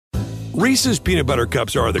Reese's peanut butter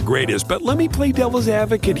cups are the greatest, but let me play devil's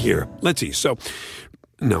advocate here. Let's see. So,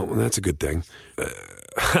 no, that's a good thing.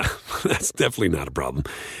 That's definitely not a problem.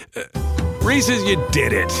 Reese's, you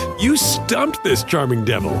did it. You stumped this charming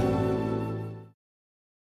devil.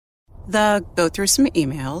 Go through some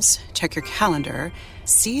emails, check your calendar,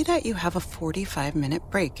 see that you have a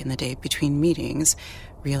 45-minute break in the day between meetings,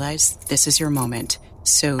 realize this is your moment.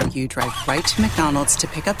 So you drive right to McDonald's to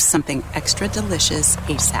pick up something extra delicious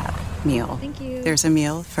ASAP. Meal. Thank you. There's a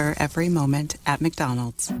meal for every moment at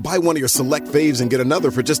McDonald's. Buy one of your select faves and get another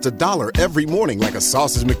for just $1 every morning, like a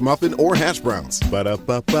sausage McMuffin or hash browns.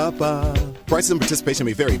 Ba-da-ba-ba-ba. Prices and participation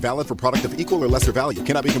may vary. Valid for product of equal or lesser value.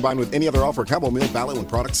 Cannot be combined with any other offer. Combo meal valid when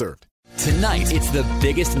product served. Tonight, it's the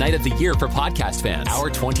biggest night of the year for podcast fans. Our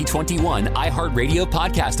 2021 iHeartRadio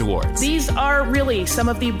Podcast Awards. These are really some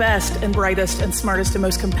of the best and brightest and smartest and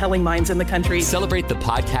most compelling minds in the country. Celebrate the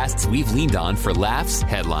podcasts we've leaned on for laughs,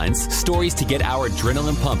 headlines, stories to get our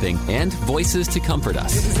adrenaline pumping, and voices to comfort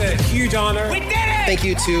us. This is a huge honor. We did it! Thank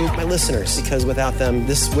you to my listeners, because without them,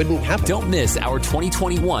 this wouldn't happen. Don't miss our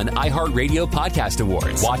 2021 iHeartRadio Podcast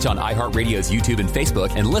Awards. Watch on iHeartRadio's YouTube and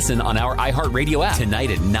Facebook, and listen on our iHeartRadio app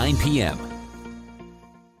tonight at 9 p.m.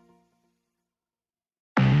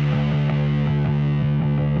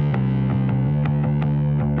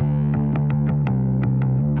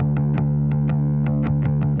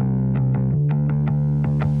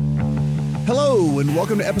 Hello, and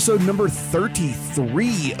welcome to episode number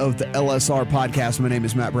 33 of the LSR podcast. My name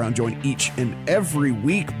is Matt Brown, joined each and every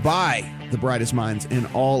week by the brightest minds in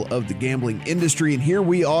all of the gambling industry. And here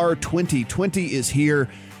we are, 2020 is here,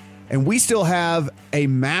 and we still have a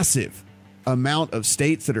massive amount of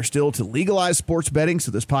states that are still to legalize sports betting.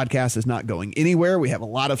 So this podcast is not going anywhere. We have a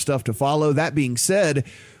lot of stuff to follow. That being said,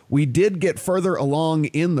 we did get further along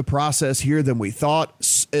in the process here than we thought,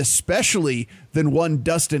 especially than one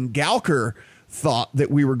Dustin Gowker thought that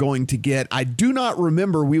we were going to get. I do not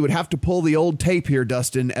remember. We would have to pull the old tape here,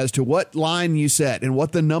 Dustin, as to what line you set and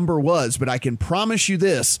what the number was. But I can promise you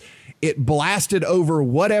this. It blasted over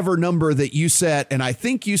whatever number that you set. And I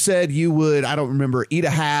think you said you would, I don't remember, eat a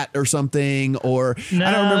hat or something, or no,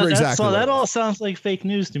 I don't remember exactly. That all sounds like fake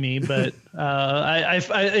news to me, but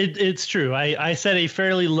it's true. I set a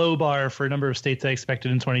fairly low bar for a number of states I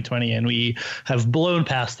expected in 2020, and we have blown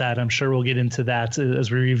past that. I'm sure we'll get into that as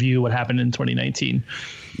we review what happened in 2019.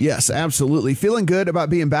 Yes, absolutely. Feeling good about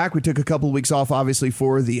being back. We took a couple of weeks off, obviously,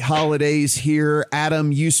 for the holidays here.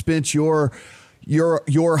 Adam, you spent your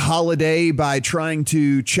holiday by trying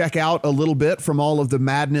to check out a little bit from all of the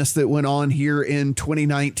madness that went on here in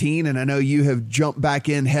 2019. And I know you have jumped back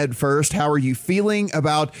in head first. How are you feeling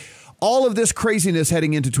about all of this craziness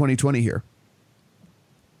heading into 2020 here?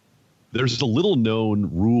 There's a little known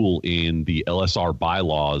rule in the LSR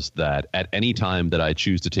bylaws that at any time that I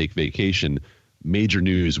choose to take vacation, major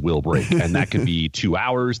news will break. And that could be 2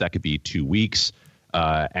 hours, that could be 2 weeks.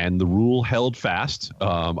 And the rule held fast.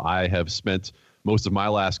 I have spent most of my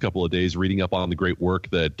last couple of days reading up on the great work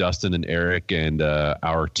that Dustin and Eric and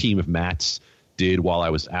our team of Matts did while I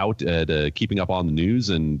was out at keeping up on the news.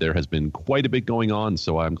 And there has been quite a bit going on.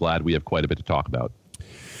 So I'm glad we have quite a bit to talk about.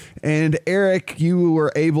 And Eric, you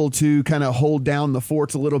were able to kind of hold down the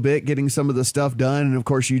forts a little bit, getting some of the stuff done. And of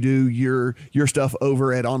course, you do your stuff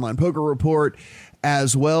over at Online Poker Report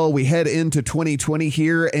as well. We head into 2020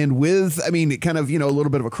 here, and with, kind of, a little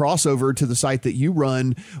bit of a crossover to the site that you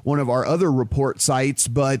run, one of our other report sites.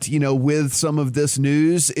 But, with some of this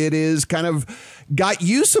news, it is kind of got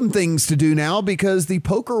you some things to do now, because the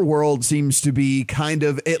poker world seems to be kind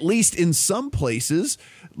of, at least in some places,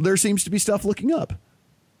 there seems to be stuff looking up.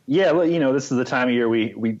 Yeah, well, this is the time of year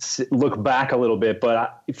we look back a little bit,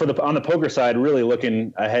 but on the poker side, really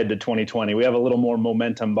looking ahead to 2020, we have a little more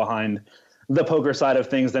momentum behind the poker side of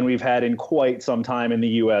things than we've had in quite some time in the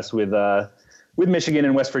U.S. with Michigan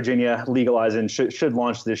and West Virginia legalizing should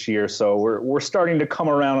launch this year. So we're starting to come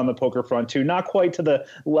around on the poker front too, not quite to the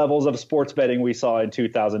levels of sports betting we saw in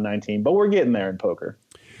 2019, but we're getting there in poker.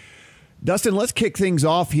 Dustin, let's kick things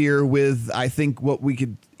off here with, I think, what we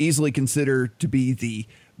could easily consider to be the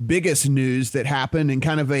biggest news that happened, and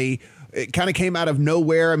it kind of came out of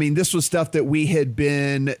nowhere. This was stuff that we had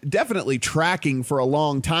been definitely tracking for a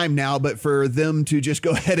long time now, but for them to just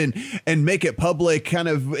go ahead and make it public kind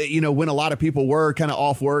of, when a lot of people were kind of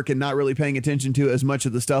off work and not really paying attention to as much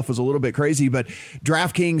of the stuff, was a little bit crazy. But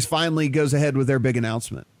DraftKings finally goes ahead with their big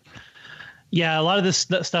announcement. Yeah, a lot of this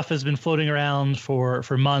stuff has been floating around for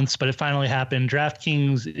months, but it finally happened.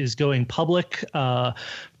 DraftKings is going public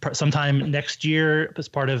sometime next year as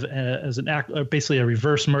part of basically a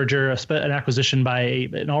reverse merger, an acquisition by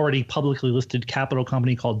an already publicly listed capital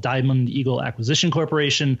company called Diamond Eagle Acquisition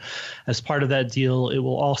Corporation. As part of that deal, it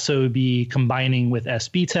will also be combining with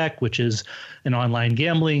SB Tech, which is an online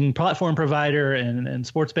gambling platform provider and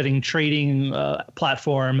sports betting trading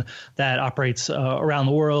platform that operates around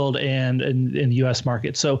the world and in the U.S.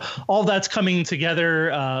 market. So all that's coming together.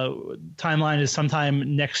 Timeline is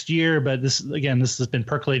sometime next year, but this has been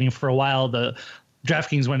percolating for a while. The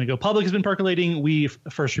DraftKings when to go public has been percolating. We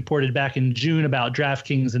first reported back in June about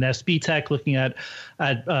DraftKings and SB Tech looking at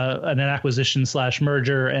an acquisition /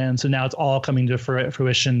 merger, and so now it's all coming to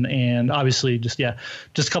fruition. And obviously, just a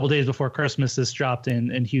couple days before Christmas, this dropped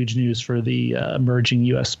in huge news for the emerging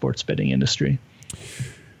U.S. sports betting industry.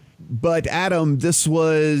 But Adam, this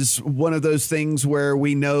was one of those things where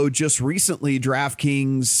we know just recently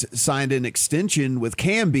DraftKings signed an extension with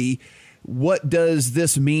Kambi. What does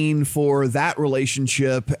this mean for that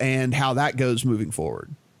relationship and how that goes moving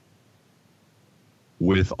forward?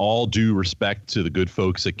 With all due respect to the good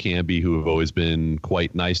folks at Kambi who have always been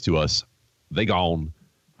quite nice to us, they gone.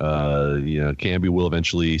 Kambi will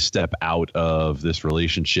eventually step out of this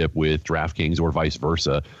relationship with DraftKings or vice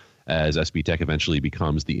versa, as SB Tech eventually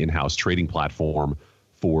becomes the in-house trading platform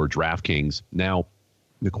for DraftKings. Now,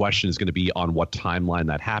 the question is going to be on what timeline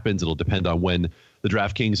that happens. It'll depend on when the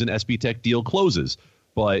DraftKings and SB Tech deal closes.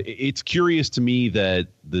 But it's curious to me that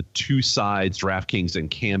the two sides, DraftKings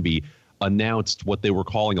and Kambi, announced what they were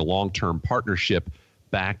calling a long-term partnership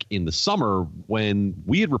back in the summer when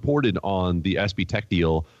we had reported on the SB Tech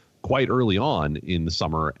deal quite early on in the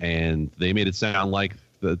summer, and they made it sound like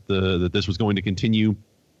that this was going to continue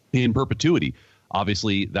in perpetuity.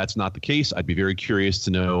 Obviously, that's not the case. I'd be very curious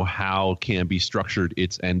to know how Kambi structured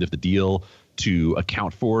its end of the deal to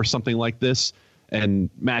account for something like this. And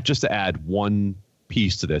Matt, just to add one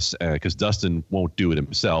piece to this, because Dustin won't do it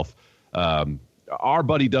himself, our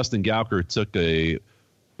buddy Dustin Gauker took a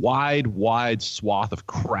wide swath of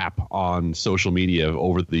crap on social media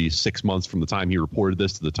over the 6 months from the time he reported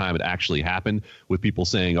this to the time it actually happened, with people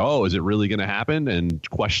saying, "Oh, is it really going to happen?" and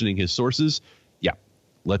questioning his sources. Yeah,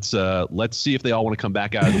 let's see if they all want to come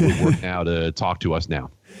back out of the woodwork now to talk to us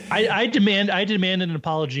now. I demand an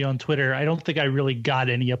apology on Twitter. I don't think I really got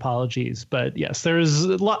any apologies, but yes, there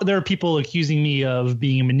are people accusing me of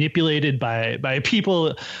being manipulated by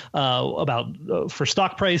people for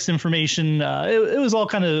stock price information. It was all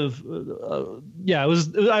kind of I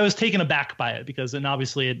was taken aback by it because then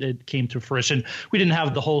obviously it came to fruition. We didn't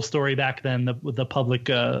have the whole story back then with the public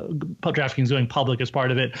DraftKings going public as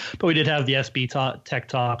part of it, but we did have the SB Tech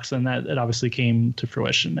talks, and that it obviously came to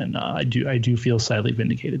fruition. And I do feel slightly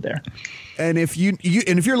vindicated there. And if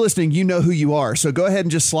you're listening, you know who you are. So go ahead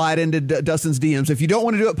and just slide into Dustin's DMs. If you don't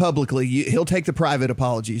want to do it publicly, he'll take the private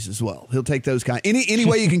apologies as well. He'll take those any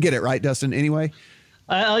way you can get it, right, Dustin? Anyway.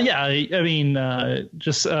 Yeah, I mean,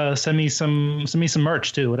 just send me some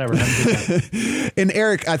merch too, whatever. And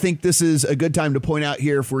Eric, I think this is a good time to point out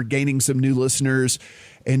here, if we're gaining some new listeners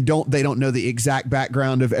and they don't know the exact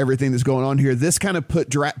background of everything that's going on here. This kind of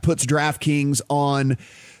puts DraftKings on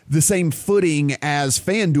the same footing as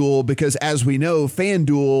FanDuel, because as we know,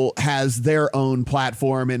 FanDuel has their own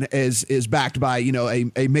platform and is backed by,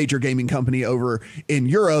 a major gaming company over in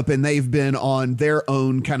Europe, and they've been on their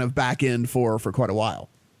own kind of back end for quite a while.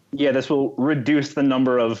 Yeah, this will reduce the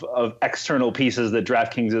number of external pieces that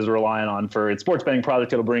DraftKings is relying on for its sports betting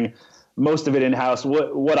product. It'll bring most of it in-house.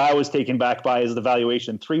 What I was taken back by is the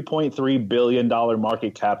valuation. $3.3 billion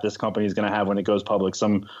market cap this company is going to have when it goes public.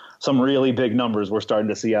 Some really big numbers we're starting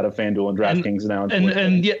to see out of FanDuel and DraftKings now.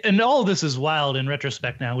 And all of this is wild in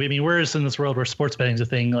retrospect now. I mean, we're just in this world where sports betting is a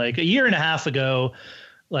thing. Like a year and a half ago,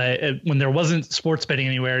 when there wasn't sports betting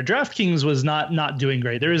anywhere, DraftKings was not doing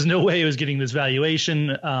great. There is no way it was getting this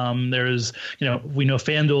valuation. There's, we know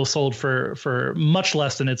FanDuel sold for much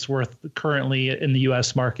less than it's worth currently in the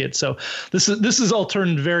U.S. market. So this is all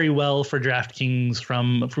turned very well for DraftKings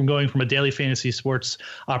from going from a daily fantasy sports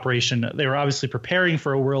operation. They were obviously preparing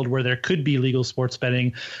for a world where there could be legal sports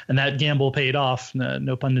betting, and that gamble paid off.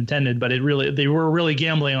 No pun intended, but they were really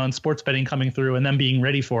gambling on sports betting coming through and them being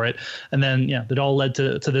ready for it. And then, it all led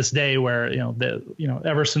to to this day, where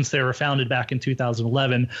ever since they were founded back in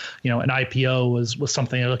 2011, an IPO was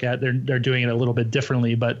something to look at. They're doing it a little bit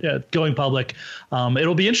differently, but going public,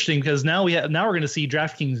 it'll be interesting because now we're going to see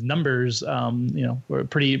DraftKings numbers,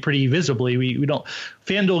 pretty visibly. We don't.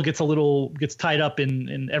 FanDuel gets tied up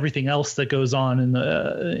in everything else that goes on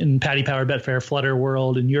in Paddy Power, Betfair, Flutter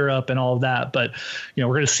world in Europe and all of that. But we're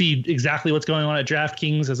going to see exactly what's going on at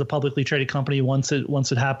DraftKings as a publicly traded company once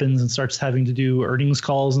it happens and starts having to do earnings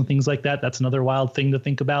calls and things like that. That's another wild thing to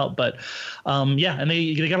think about. But and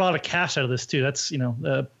they get a lot of cash out of this too. That's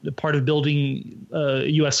part of building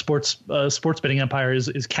U.S. sports betting empire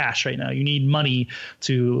is cash right now. You need money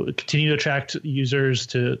to continue to attract users,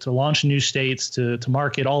 to launch new states, to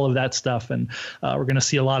market, all of that stuff. And we're going to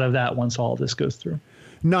see a lot of that once all of this goes through.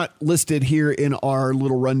 Not listed here in our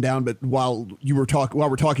little rundown, but while we're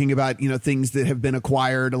talking about things that have been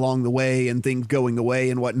acquired along the way and things going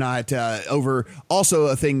away and whatnot, over also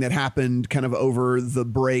a thing that happened kind of over the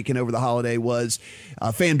break and over the holiday was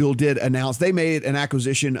FanDuel did announce they made an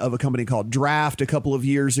acquisition of a company called Draft a couple of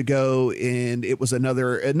years ago, and it was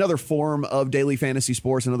another form of daily fantasy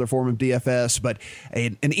sports, another form of DFS. But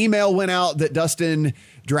an email went out that Dustin,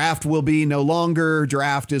 Draft will be no longer.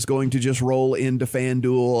 Draft is going to just roll into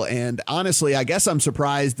FanDuel. And honestly, I guess I'm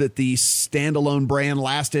surprised that the standalone brand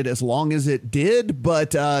lasted as long as it did.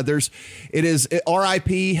 But it is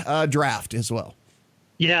RIP Draft as well.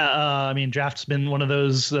 Yeah, Draft's been one of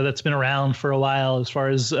those that's been around for a while as far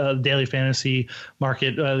as the daily fantasy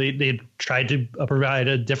market. They tried to provide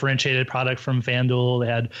a differentiated product from FanDuel. They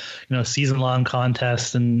had, season-long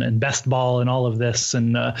contests and best ball and all of this.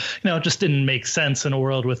 And, it just didn't make sense in a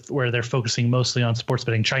world where they're focusing mostly on sports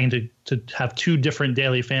betting. Trying to have two different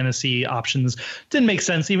daily fantasy options didn't make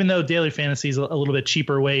sense, even though daily fantasy is a little bit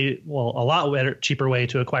cheaper way, a lot better, cheaper way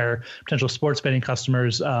to acquire potential sports betting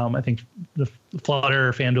customers. I think the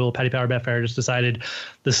Flutter, FanDuel, Paddy Power, Betfair just decided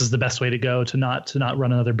this is the best way to go to not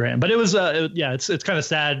run another brand. But it was it's kind of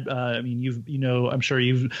sad. I'm sure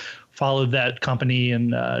you've followed that company,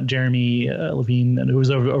 and Jeremy Levine, who was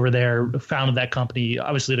over there, founded that company.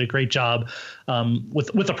 Obviously did a great job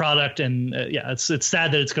with the product, and it's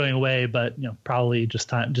sad that it's going away, but probably just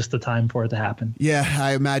the time for it to happen. Yeah,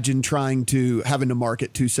 I imagine having to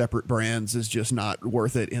market two separate brands is just not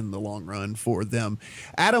worth it in the long run for them.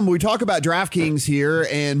 Adam, we talk about DraftKings here,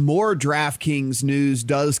 and more DraftKings news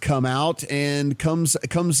does come out and comes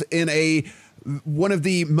in one of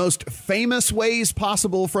the most famous ways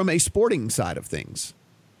possible from a sporting side of things.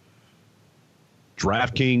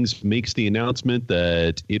 DraftKings makes the announcement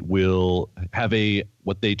that it will have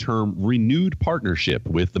what they term renewed partnership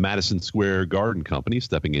with the Madison Square Garden Company,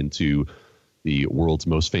 stepping into the world's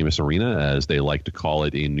most famous arena, as they like to call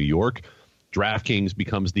it in New York. DraftKings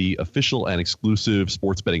becomes the official and exclusive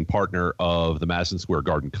sports betting partner of the Madison Square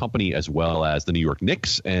Garden Company, as well as the New York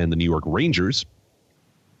Knicks and the New York Rangers.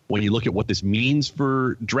 When you look at what this means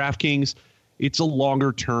for DraftKings, it's a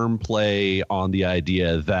longer-term play on the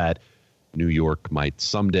idea that New York might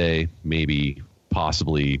someday, maybe,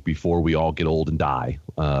 possibly, before we all get old and die,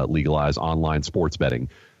 legalize online sports betting.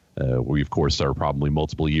 We, of course, are probably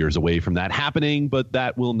multiple years away from that happening, but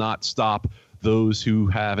that will not stop those who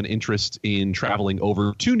have an interest in traveling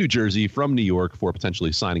over to New Jersey from New York for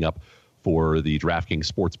potentially signing up for the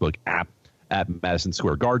DraftKings Sportsbook app at Madison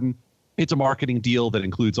Square Garden. It's a marketing deal that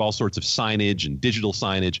includes all sorts of signage and digital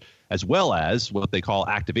signage, as well as what they call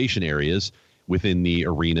activation areas within the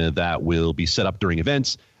arena that will be set up during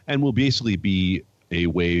events and will basically be a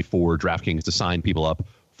way for DraftKings to sign people up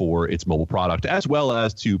for its mobile product, as well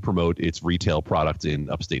as to promote its retail product in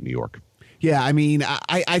upstate New York. Yeah,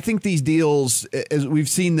 I think these deals, as we've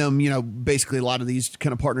seen them, basically a lot of these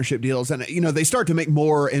kind of partnership deals, and, they start to make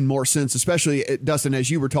more and more sense, especially, Dustin, as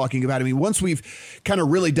you were talking about. Once we've kind of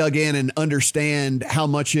really dug in and understand how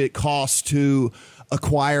much it costs to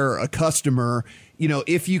acquire a customer,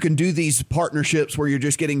 if you can do these partnerships where you're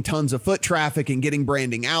just getting tons of foot traffic and getting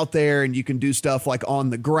branding out there, and you can do stuff like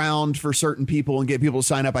on the ground for certain people and get people to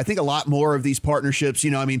sign up. I think a lot more of these partnerships,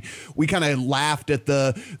 we kind of laughed at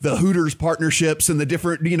the Hooters partnerships and the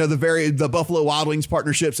different, the Buffalo Wild Wings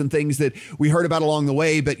partnerships and things that we heard about along the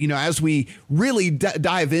way. But, as we really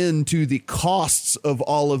dive into the costs of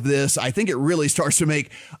all of this, I think it really starts to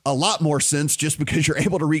make a lot more sense, just because you're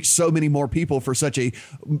able to reach so many more people for such a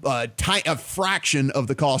fraction of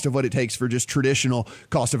the cost of what it takes for just traditional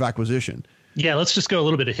cost of acquisition. Yeah, let's just go a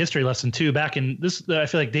little bit of history lesson too. Back in this, I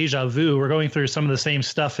feel like deja vu. We're going through some of the same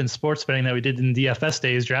stuff in sports betting that we did in DFS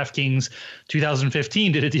days. DraftKings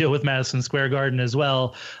 2015 did a deal with Madison Square Garden as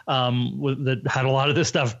well, that had a lot of this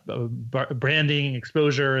stuff, branding,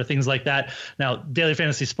 exposure, things like that. Now, Daily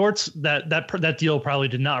Fantasy Sports, that deal probably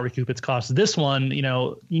did not recoup its costs. This one,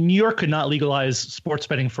 New York could not legalize sports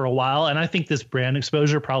betting for a while, and I think this brand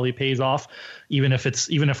exposure probably pays off, even if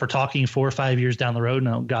we're talking 4 or 5 years down the road.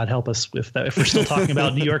 Now, God help us if we're still talking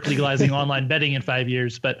about New York legalizing online betting in 5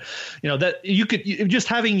 years. But that just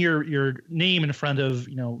having your name in front of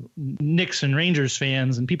Knicks and Rangers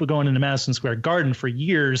fans and people going into Madison Square Garden for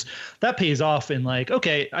years, that pays off in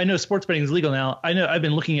okay, I know sports betting is legal now. I know I've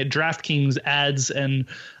been looking at DraftKings ads and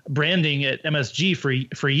branding at MSG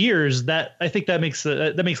for years. That I think that makes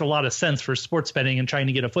a lot of sense for sports betting and trying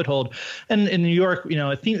to get a foothold. And in New York,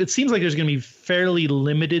 it seems like there's going to be fairly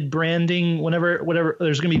limited branding. Whatever,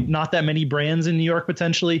 there's going to be not that many brands in New York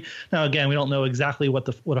potentially. Now, again, we don't know exactly what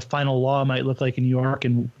a final law might look like in New York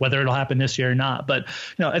and whether it'll happen this year or not. But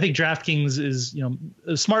I think DraftKings is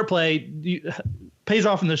a smart play. Pays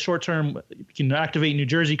off in the short term. You can activate New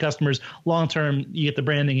Jersey customers. Long term, you get the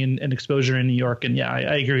branding and exposure in New York. And yeah,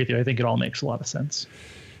 I agree with you. I think it all makes a lot of sense.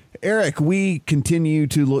 Eric, we continue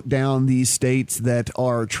to look down these states that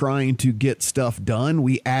are trying to get stuff done.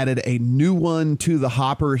 We added a new one to the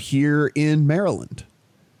hopper here in Maryland.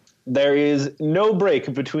 There is no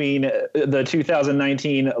break between the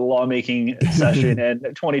 2019 lawmaking session and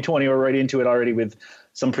 2020. We're right into it already with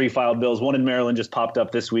some pre-filed bills. One in Maryland just popped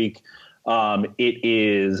up this week. It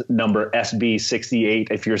is number SB 68.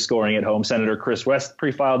 If you're scoring at home, Senator Chris West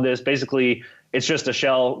pre-filed this. Basically, it's just a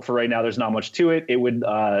shell for right now. There's not much to it. It would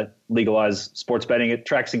legalize sports betting at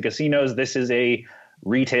tracks and casinos. This is a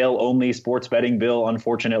retail-only sports betting bill,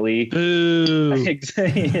 unfortunately. Boo.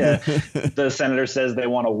 Yeah. The senator says they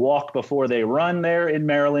want to walk before they run there in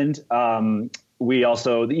Maryland. We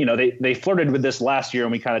also, they flirted with this last year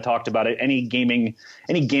and we kind of talked about it. Any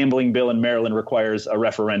gambling bill in Maryland requires a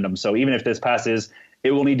referendum. So even if this passes, it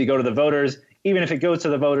will need to go to the voters. Even if it goes to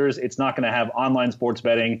the voters, it's not going to have online sports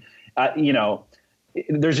betting.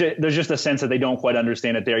 There's just a sense that they don't quite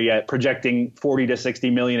understand it there yet. Projecting 40 to 60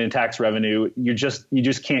 million in tax revenue, you just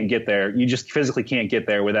can't get there. You just physically can't get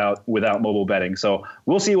there without mobile betting. So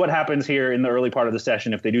we'll see what happens here in the early part of the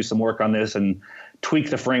session if they do some work on this and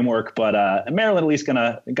tweak the framework. But Maryland at least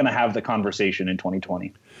gonna have the conversation in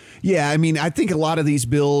 2020. Yeah, I mean, I think a lot of these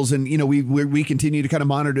bills, and we continue to kind of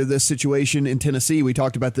monitor this situation in Tennessee. We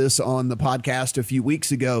talked about this on the podcast a few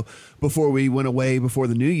weeks ago before we went away before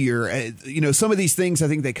the new year. Some of these things, I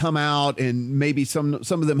think they come out and maybe some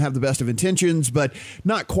of them have the best of intentions, but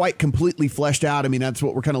not quite completely fleshed out. I mean, that's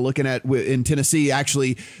what we're kind of looking at in Tennessee.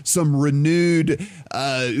 Actually, some renewed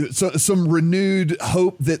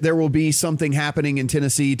hope that there will be something happening in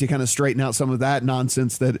Tennessee to kind of straighten out some of that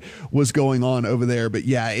nonsense that was going on over there. But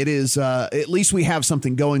yeah, it is at least we have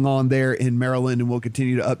something going on there in Maryland, and we'll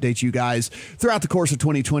continue to update you guys throughout the course of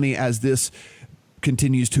 2020 as this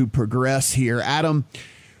continues to progress here. Adam,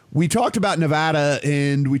 we talked about Nevada,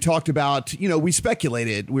 and we talked about, we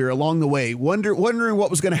speculated, we were along the way wondering what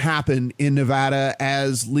was going to happen in Nevada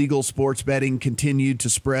as legal sports betting continued to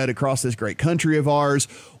spread across this great country of ours.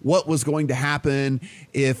 What was going to happen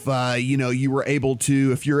if, you were able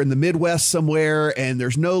to, if you're in the Midwest somewhere and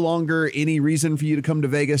there's no longer any reason for you to come to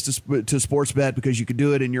Vegas to sports bet because you could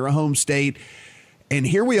do it in your home state. And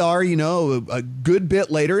here we are, a good bit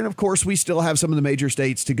later. And of course, we still have some of the major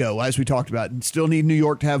states to go, as we talked about, and still need New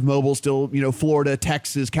York to have mobile, still, Florida,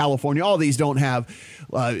 Texas, California, all these don't have,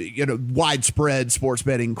 widespread sports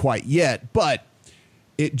betting quite yet. But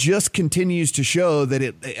it just continues to show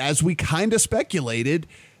that as we kind of speculated,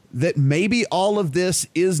 that maybe all of this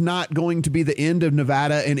is not going to be the end of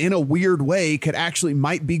Nevada, and in a weird way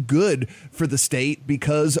might be good for the state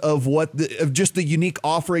because of of just the unique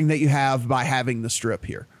offering that you have by having the Strip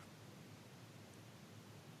here.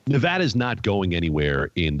 Nevada's not going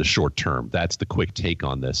anywhere in the short term. That's the quick take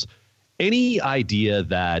on this. Any idea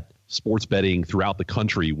that sports betting throughout the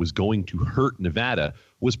country was going to hurt Nevada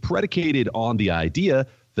was predicated on the idea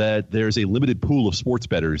that there's a limited pool of sports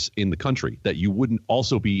bettors in the country, that you wouldn't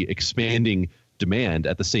also be expanding demand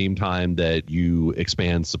at the same time that you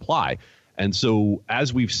expand supply. And so,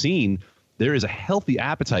 as we've seen, there is a healthy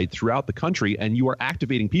appetite throughout the country, and you are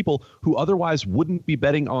activating people who otherwise wouldn't be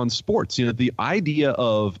betting on sports. The idea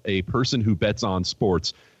of a person who bets on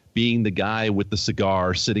sports being the guy with the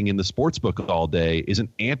cigar sitting in the sports book all day is an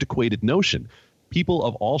antiquated notion. People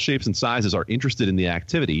of all shapes and sizes are interested in the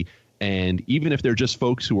activity. And even if they're just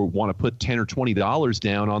folks who want to put $10 or $20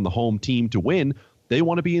 down on the home team to win, they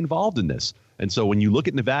want to be involved in this. And so when you look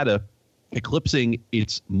at Nevada, eclipsing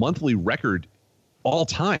its monthly record all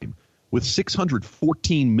time with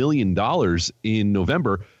 $614 million in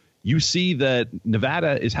November. You see that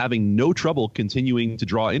Nevada is having no trouble continuing to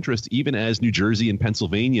draw interest, even as New Jersey and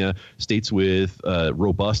Pennsylvania, states with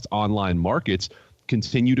robust online markets,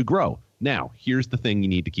 continue to grow. Now, here's the thing you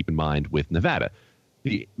need to keep in mind with Nevada.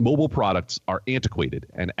 The mobile products are antiquated,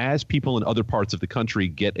 and as people in other parts of the country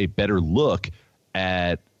get a better look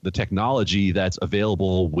at the technology that's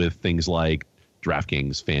available with things like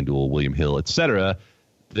DraftKings, FanDuel, William Hill, etc.,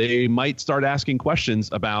 they might start asking questions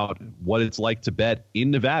about what it's like to bet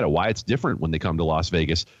in Nevada, why it's different when they come to Las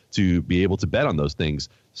Vegas to be able to bet on those things.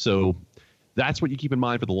 So that's what you keep in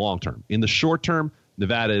mind for the long term. In the short term,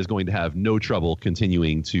 Nevada is going to have no trouble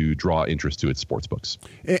continuing to draw interest to its sports books.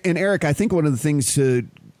 And Eric, I think one of the things to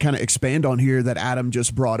kind of expand on here that Adam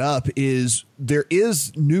just brought up is there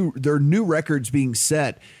are new records being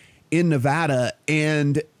set in Nevada,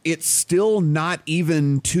 and it's still not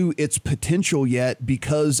even to its potential yet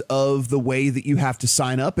because of the way that you have to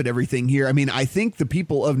sign up and everything here. I mean, I think the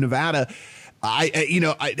people of Nevada,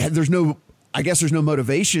 there's no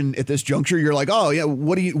motivation at this juncture. You're like, oh yeah,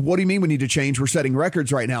 what do you mean we need to change? We're setting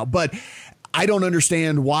records right now. But I don't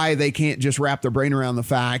understand why they can't just wrap their brain around the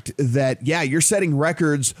fact that, yeah, you're setting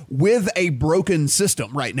records with a broken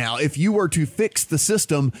system right now. If you were to fix the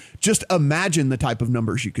system, just imagine the type of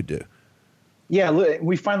numbers you could do. Yeah,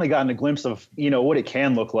 we finally gotten a glimpse of, what it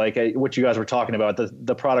can look like. What you guys were talking about,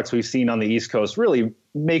 the products we've seen on the East Coast really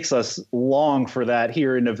makes us long for that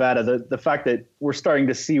here in Nevada. The fact that we're starting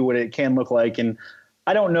to see what it can look like. And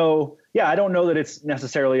I don't know that it's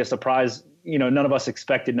necessarily a surprise. None of us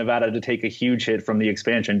expected Nevada to take a huge hit from the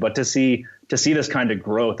expansion, but to see this kind of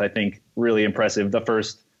growth, I think really impressive. The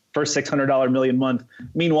first $600 million month.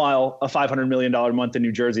 Meanwhile, a $500 million month in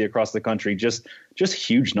New Jersey across the country. Just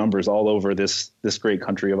huge numbers all over this great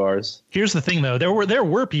country of ours. Here's the thing, though. There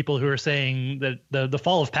were people who were saying that the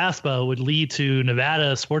fall of PASPA would lead to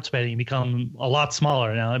Nevada sports betting become a lot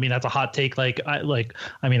smaller. Now, I mean, that's a hot take. I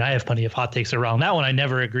have plenty of hot takes around that one. I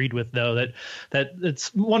never agreed with, though, that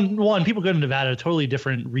it's one people go to Nevada totally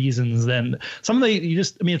different reasons than some of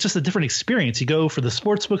it's just a different experience. You go for the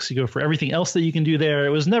sports books, you go for everything else that you can do there. It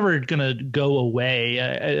was never going to go away.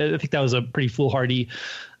 I think that was a pretty foolhardy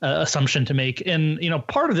assumption to make. And,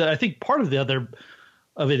 part of the other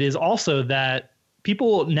of it is also that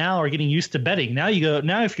people now are getting used to betting. Now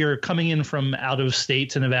if you're coming in from out of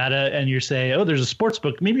state to Nevada and you say, oh, there's a sports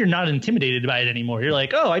book, maybe you're not intimidated by it anymore. You're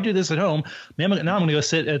like, oh, I do this at home. Now I'm going to go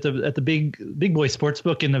sit at the big boy sports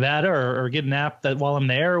book in Nevada or get an app that while I'm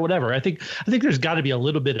there or whatever. I think there's got to be a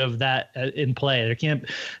little bit of that in play.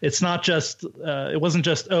 It's not just, it wasn't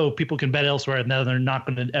just, oh, people can bet elsewhere and now they're not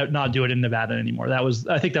going to not do it in Nevada anymore.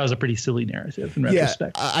 I think that was a pretty silly narrative in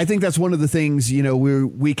retrospect. I think that's one of the things,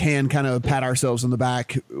 we can kind of pat ourselves on the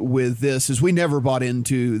back with this is we never bought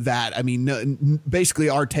into that. I mean, basically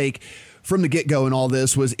our take from the get-go in all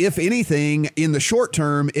this was, if anything, in the short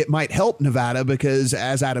term, it might help Nevada because,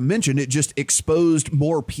 as Adam mentioned, it just exposed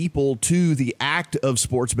more people to the act of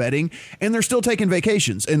sports betting, and they're still taking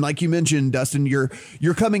vacations. And like you mentioned, Dustin, you're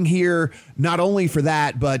coming here not only for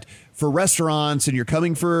that, but for restaurants, and you're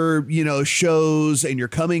coming for, shows, and you're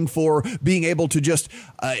coming for being able to just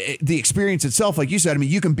the experience itself. Like you said, I mean,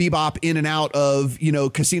 you can bebop in and out of,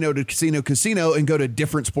 casino to casino and go to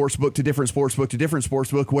different sports book to different sports book to different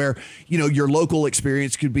sports book where, your local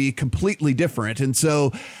experience could be completely different. And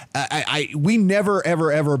so we never,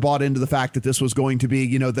 ever, ever bought into the fact that this was going to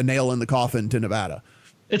be, the nail in the coffin to Nevada.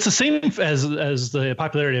 It's the same as the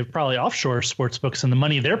popularity of probably offshore sports books and the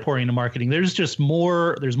money they're pouring into marketing. There's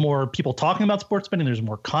more people talking about sports betting. There's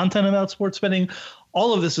more content about sports betting.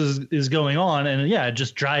 All of this is going on, and it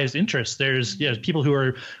just drives interest. There's people who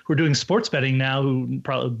are doing sports betting now who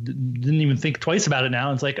probably didn't even think twice about it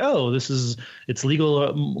now. It's like, oh, it's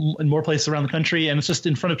legal in more places around the country, and it's just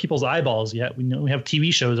in front of people's eyeballs. Yet we have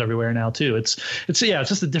TV shows everywhere now too. It's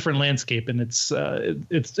just a different landscape, and it's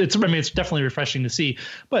definitely refreshing to see.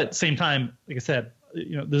 But at the same time, like I said,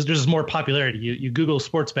 there's just more popularity. You Google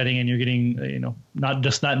sports betting and you're getting, not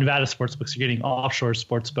Nevada sports books, you're getting offshore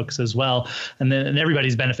sports books as well. And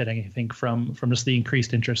everybody's benefiting, I think, from just the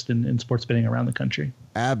increased interest in sports betting around the country.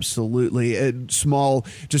 Absolutely. A small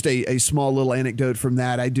little anecdote from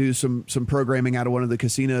that. I do some programming out of one of the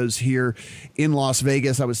casinos here in Las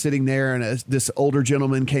Vegas. I was sitting there and this older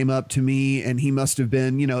gentleman came up to me, and he must have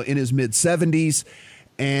been, in his mid 70s.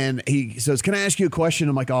 And he says, can I ask you a question?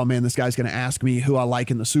 I'm like, oh man, this guy's going to ask me who I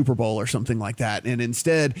like in the Super Bowl or something like that. And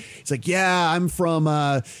instead he's like, yeah, I'm from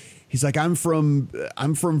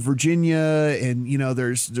Virginia, and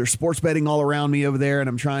there's sports betting all around me over there, and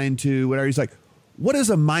I'm trying to whatever. He's like, what does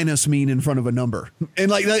a minus mean in front of a number?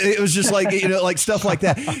 And like, it was just like, like stuff like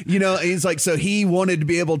that, he's like, so he wanted to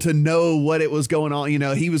be able to know what it was going on.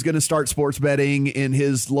 He was going to start sports betting in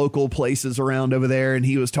his local places around over there. And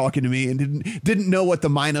he was talking to me and didn't know what the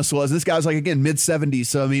minus was. This guy's like, again, mid 70s.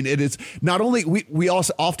 So, I mean, it is not only, we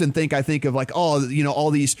also often think of like, all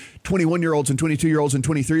these 21-year-olds and 22-year-olds and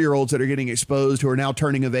 23-year-olds that are getting exposed, who are now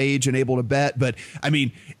turning of age and able to bet. But I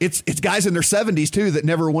mean, it's guys in their 70s too, that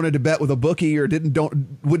never wanted to bet with a bookie or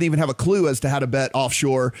wouldn't even have a clue as to how to bet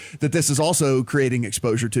offshore, that this is also creating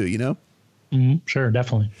exposure to, Sure,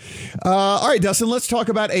 definitely. All right, Dustin, let's talk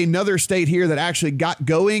about another state here that actually got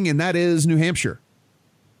going, and that is New Hampshire.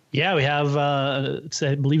 Yeah, we have, I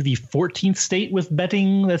believe, the 14th state with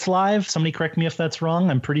betting that's live. Somebody correct me if that's wrong.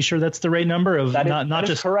 I'm pretty sure that's the right number. Of that not is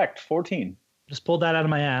just correct. 14. Just pulled that out of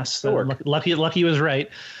my ass. Lucky was right.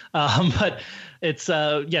 But it's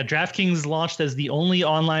DraftKings launched as the only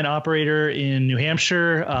online operator in New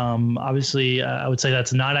Hampshire. Obviously, I would say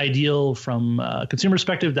that's not ideal from a consumer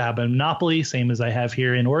perspective to have a monopoly, same as I have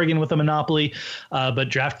here in Oregon with a monopoly. But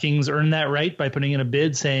DraftKings earned that right by putting in a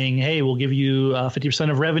bid saying, hey, we'll give you 50%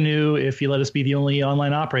 of revenue if you let us be the only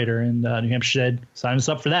online operator. And New Hampshire said, sign us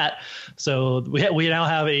up for that. So we now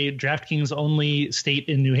have a DraftKings only state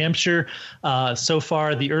in New Hampshire. So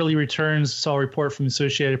far, the early returns, saw a report from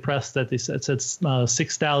Associated Press that they said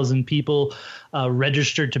 6,000 people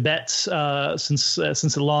registered to bet since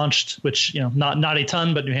it launched, which not a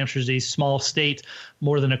ton, but New Hampshire is a small state.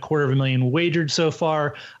 More than 250,000 wagered so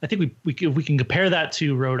far. I think we can compare that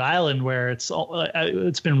to Rhode Island, where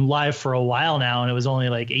it's been live for a while now, and it was only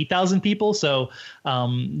like 8,000 people. So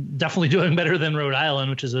definitely doing better than Rhode Island,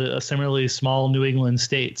 which is a similarly small New England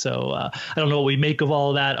state. So I don't know what we make of all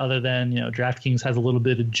of that, other than DraftKings has a little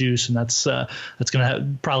bit of juice, and that's going to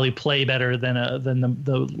probably play better than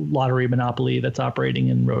the lottery monopoly that's operating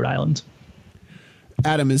in Rhode Island.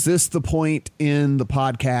 Adam, is this the point in the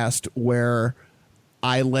podcast where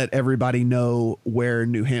I let everybody know where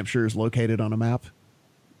New Hampshire is located on a map?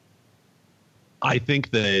 I think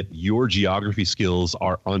that your geography skills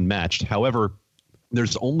are unmatched. However,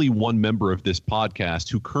 there's only one member of this podcast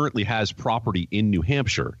who currently has property in New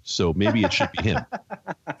Hampshire, so maybe it should be him.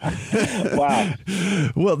 Wow.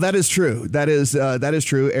 Well, that is true. That is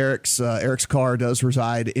true. Eric's car does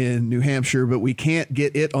reside in New Hampshire, but we can't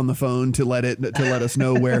get it on the phone to let us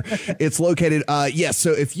know where it's located. Yes.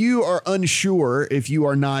 So if you are unsure, if you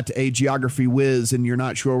are not a geography whiz and you're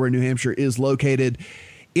not sure where New Hampshire is located,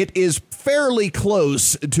 it is fairly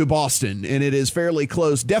close to Boston, and it is fairly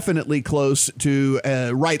close, definitely close to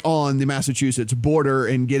right on the Massachusetts border,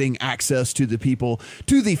 and getting access to the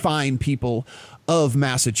fine people of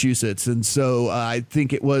Massachusetts. And so I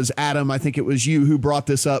think it was Adam, I think it was you who brought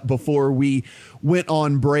this up before we went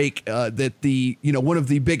on break, that one of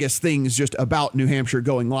the biggest things just about New Hampshire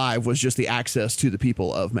going live was just the access to the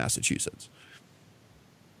people of Massachusetts.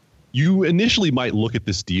 You initially might look at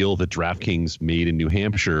this deal that DraftKings made in New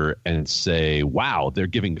Hampshire and say, wow, they're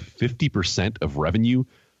giving 50% of revenue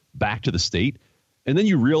back to the state. And then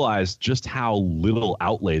you realize just how little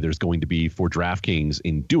outlay there's going to be for DraftKings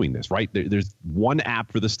in doing this, right? There's one app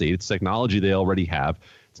for the state. It's technology they already have.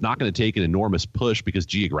 It's not going to take an enormous push because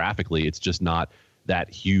geographically it's just not that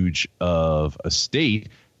huge of a state.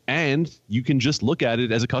 And you can just look at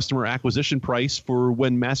it as a customer acquisition price for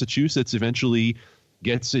when Massachusetts eventually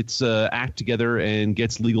gets its act together and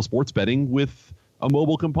gets legal sports betting with a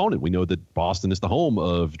mobile component. We know that Boston is the home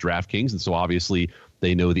of DraftKings, and so obviously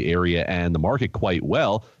they know the area and the market quite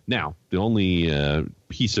well. Now, the only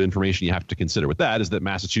piece of information you have to consider with that is that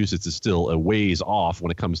Massachusetts is still a ways off when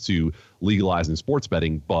it comes to legalizing sports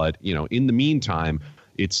betting. But, in the meantime,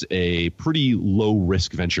 it's a pretty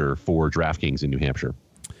low-risk venture for DraftKings in New Hampshire.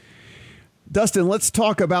 Dustin, let's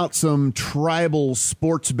talk about some tribal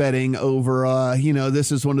sports betting over,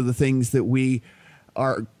 this is one of the things that we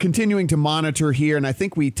are continuing to monitor here. And I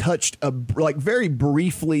think we touched very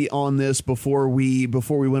briefly on this before we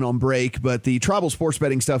went on break, but the tribal sports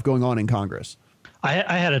betting stuff going on in Congress. I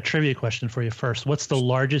had a trivia question for you first. What's the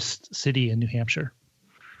largest city in New Hampshire?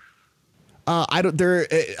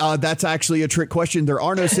 That's actually a trick question. There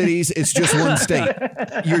are no cities. It's just one state.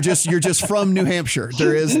 You're just from New Hampshire.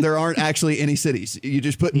 There aren't actually any cities. You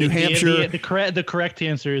just put New Hampshire. The correct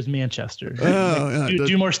answer is Manchester.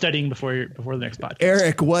 Do more studying before the next podcast.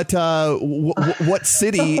 Eric, what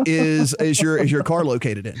city is your car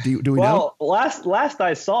located in? Do we know? Well, last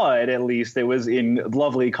I saw it, at least it was in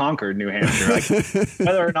lovely Concord, New Hampshire.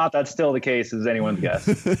 Whether or not that's still the case is anyone's guess.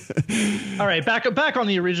 All right, back on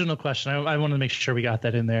the original question. I want to make sure we got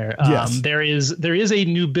that in there. Yes. There is a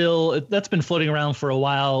new bill that's been floating around for a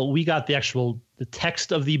while. We got the the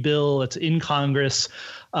text of the bill that's in Congress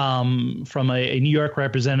from a New York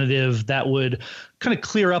representative that would kind of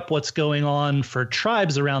clear up what's going on for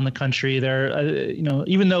tribes around the country. There,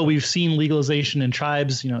 even though we've seen legalization in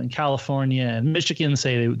tribes, in California and Michigan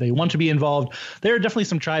say they want to be involved, there are definitely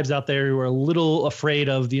some tribes out there who are a little afraid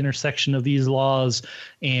of the intersection of these laws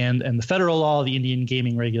and the federal law, the Indian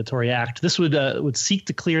Gaming Regulatory Act. This would seek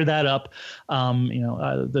to clear that up.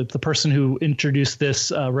 The person who introduced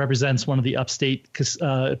this represents one of the upstate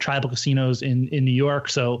tribal casinos in New York.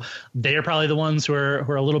 So they are probably the ones who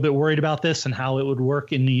are a little bit worried about this and how it would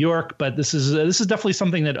work in New York. But this is definitely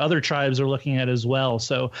something that other tribes are looking at as well.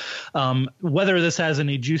 So whether this has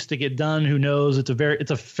any juice to get done, who knows?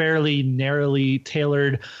 It's a fairly narrowly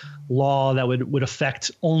tailored law that would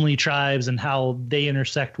affect only tribes and how they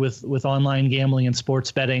intersect with online gambling and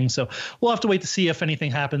sports betting. So we'll have to wait to see if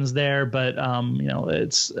anything happens there. But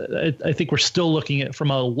I think we're still looking at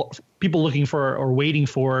people looking for or waiting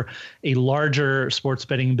for a larger sports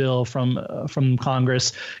betting bill from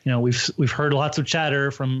Congress. We've heard lots of chatter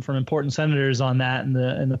from important senators on that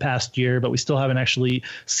in the past year, but we still haven't actually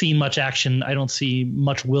seen much action. I don't see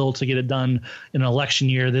much will to get it done in an election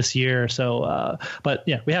year this year. So, but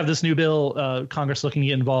yeah, we have this new bill, Congress looking to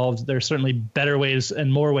get involved. There's certainly better ways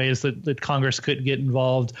and more ways that Congress could get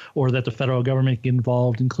involved, or that the federal government get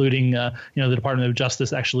involved, including the Department of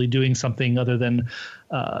Justice actually doing something other than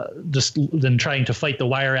trying to fight the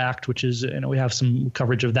Wire Act, which is, we have some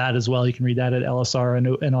coverage of that as well. You can read that at LSR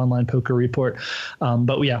and Online Poker Report.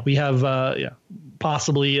 But yeah, we have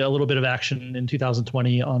possibly a little bit of action in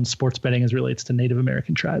 2020 on sports betting as it relates to Native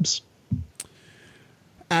American tribes.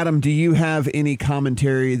 Adam, do you have any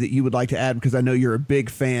commentary that you would like to add? Because I know you're a big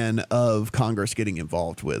fan of Congress getting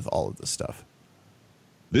involved with all of this stuff.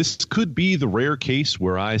 This could be the rare case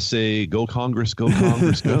where I say, go Congress,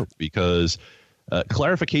 go, because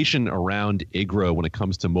clarification around IGRA when it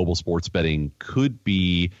comes to mobile sports betting could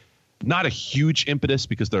be not a huge impetus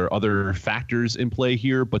because there are other factors in play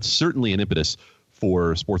here, but certainly an impetus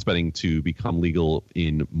for sports betting to become legal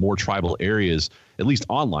in more tribal areas, at least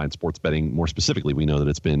online sports betting. More specifically, we know that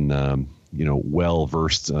it's been, well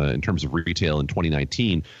versed in terms of retail in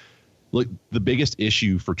 2019. Look, the biggest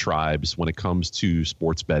issue for tribes when it comes to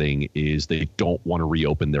sports betting is they don't want to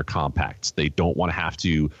reopen their compacts. They don't want to have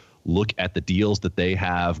to look at the deals that they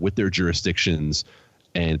have with their jurisdictions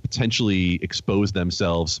and potentially expose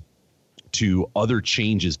themselves to other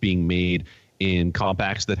changes being made in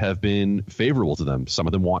compacts that have been favorable to them. Some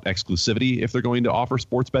of them want exclusivity if they're going to offer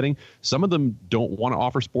sports betting. Some of them don't want to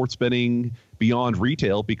offer sports betting beyond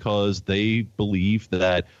retail because they believe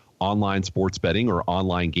that online sports betting or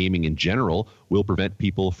online gaming in general will prevent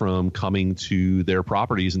people from coming to their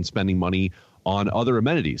properties and spending money on other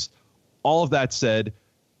amenities. All of that said,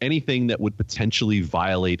 anything that would potentially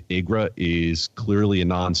violate IGRA is clearly a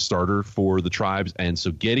non-starter for the tribes. And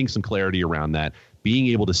so getting some clarity around that, being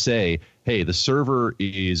able to say, hey, the server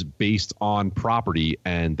is based on property,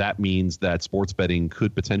 and that means that sports betting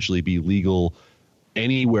could potentially be legal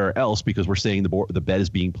anywhere else because we're saying the bet is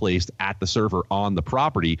being placed at the server on the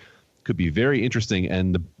property, could be very interesting.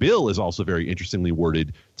 And the bill is also very interestingly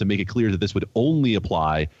worded to make it clear that this would only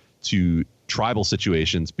apply to tribal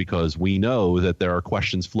situations, because we know that there are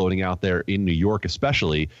questions floating out there in New York,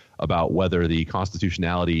 especially about whether the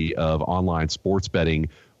constitutionality of online sports betting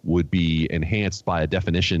would be enhanced by a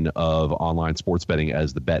definition of online sports betting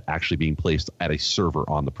as the bet actually being placed at a server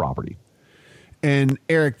on the property. And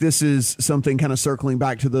Eric, this is something kind of circling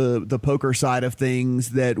back to the poker side of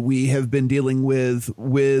things that we have been dealing with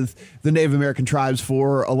the Native American tribes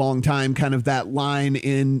for a long time, kind of that line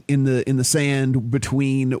in the sand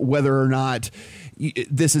between whether or not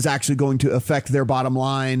this is actually going to affect their bottom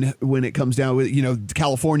line when it comes down with,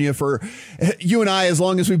 California. For you and I, as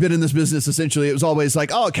long as we've been in this business, essentially, it was always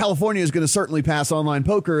like, oh, California is going to certainly pass online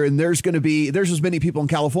poker. And there's as many people in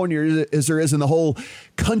California as there is in the whole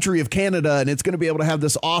country of Canada. And it's going to be able to have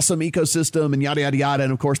this awesome ecosystem and yada, yada, yada.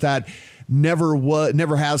 And of course, that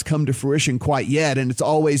never has come to fruition quite yet. And it's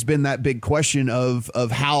always been that big question of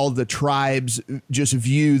how the tribes just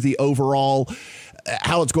view the overall,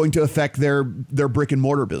 how it's going to affect their brick and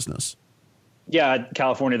mortar business. Yeah,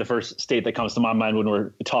 California, the first state that comes to my mind when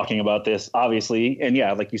we're talking about this, obviously. And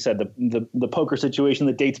yeah, like you said, the poker situation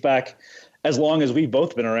that dates back as long as we've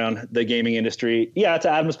both been around the gaming industry. Yeah, to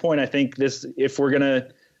Adam's point, I think if we're going to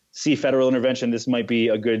see federal intervention, this might be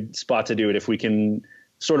a good spot to do it. If we can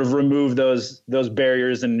sort of remove those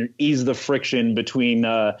barriers and ease the friction between,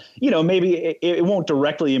 maybe it won't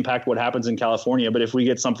directly impact what happens in California, but if we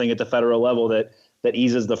get something at the federal level that that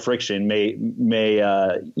eases the friction may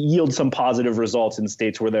yield some positive results in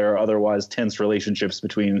states where there are otherwise tense relationships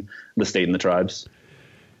between the state and the tribes.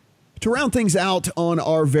 To round things out on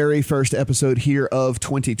our very first episode here of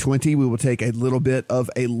 2020, we will take a little bit of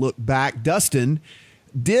a look back. Dustin,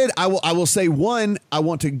 I will say, one, I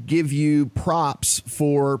want to give you props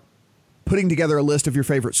for putting together a list of your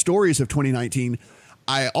favorite stories of 2019.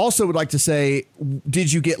 I also would like to say,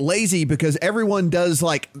 did you get lazy because everyone does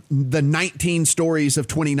like the 19 stories of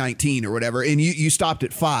 2019 or whatever, and you stopped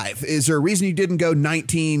at 5? Is there a reason you didn't go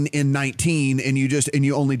 19 in 19 and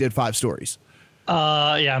you only did 5 stories?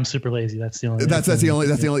 Yeah, I'm super lazy. That's the only. That's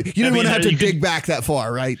the only. You didn't want to have to dig back that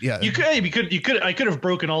far, right? Yeah. You could. I could have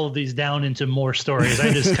broken all of these down into more stories.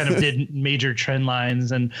 I just kind of did major trend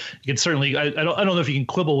lines, and you could certainly. I don't know if you can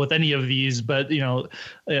quibble with any of these, but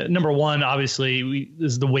number one, obviously,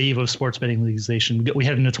 is the wave of sports betting legalization. We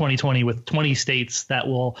head into 2020 with 20 states that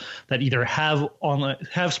either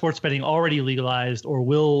have sports betting already legalized or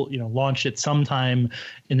will launch it sometime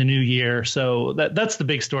in the new year. So that's the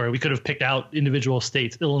big story. We could have picked out individual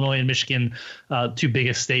states, Illinois and Michigan, 2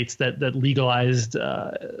 biggest states that legalized,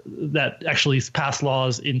 that actually passed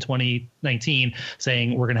laws in 2019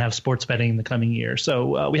 saying we're going to have sports betting in the coming year.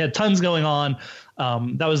 So we had tons going on.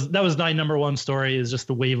 That was my number one story, is just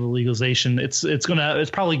the wave of legalization. It's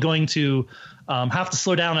probably going to have to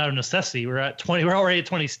slow down out of necessity. We're at 20. We're already at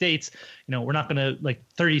 20 states. We're not going to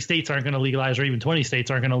 30 states aren't going to legalize, or even 20 states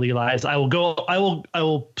aren't going to legalize. I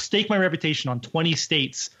will stake my reputation on 20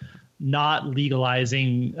 states not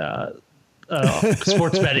legalizing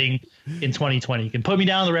sports betting in 2020. You can put me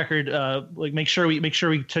down on the record. Make sure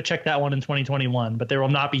we check that one in 2021. But there will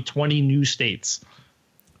not be 20 new states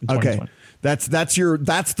in 2020. Okay. That's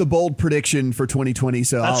the bold prediction for 2020.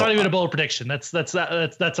 So that's not even a bold prediction. That's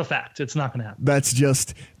a fact. It's not going to happen. That's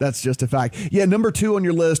just a fact. Yeah. Number 2 on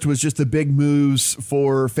your list was just the big moves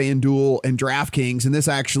for FanDuel and DraftKings. And this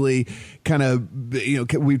actually kind of,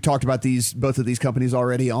 we've talked about both of these companies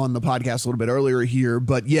already on the podcast a little bit earlier here,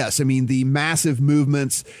 but yes, I mean, the massive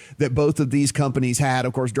movements that both of these companies had,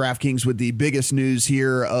 of course, DraftKings with the biggest news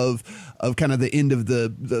here of kind of the end of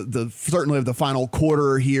the certainly of the final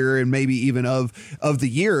quarter here, and maybe even of the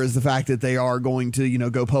year, is the fact that they are going to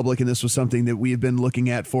go public, and this was something that we have been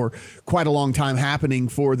looking at for quite a long time happening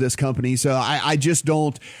for this company. So I just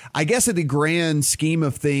don't, I guess in the grand scheme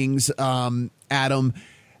of things, Adam,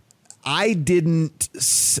 I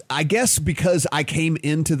guess because I came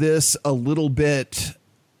into this a little bit,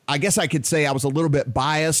 I guess I could say I was a little bit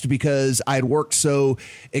biased because I had worked so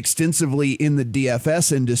extensively in the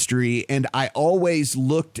DFS industry, and I always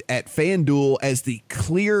looked at FanDuel as the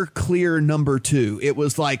clear number 2. It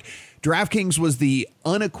was like DraftKings was the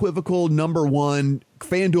unequivocal number 1.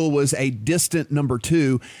 FanDuel was a distant number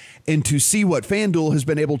 2. And to see what FanDuel has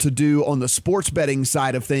been able to do on the sports betting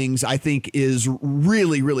side of things, I think is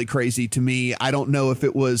really, really crazy to me. I don't know if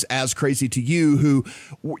it was as crazy to you, who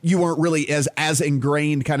you weren't really as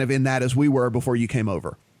ingrained kind of in that as we were before you came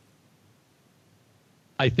over.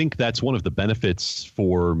 I think that's one of the benefits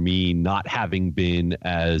for me not having been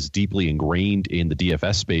as deeply ingrained in the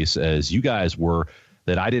DFS space as you guys were,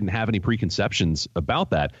 that I didn't have any preconceptions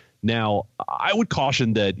about that. Now, I would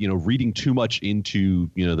caution that, reading too much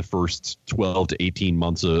into, the first 12 to 18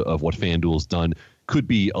 months of what FanDuel's done could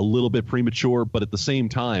be a little bit premature. But at the same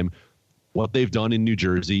time, what they've done in New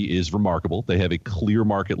Jersey is remarkable. They have a clear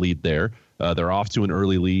market lead there. They're off to an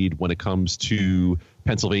early lead when it comes to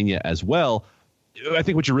Pennsylvania as well. I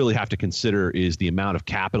think what you really have to consider is the amount of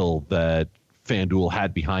capital that FanDuel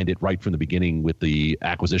had behind it right from the beginning with the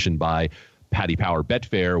acquisition by Paddy Power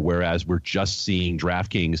Betfair, whereas we're just seeing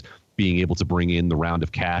DraftKings being able to bring in the round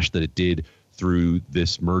of cash that it did through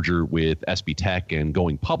this merger with SB Tech and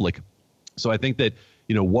going public. So I think that,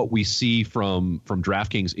 what we see from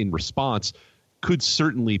DraftKings in response could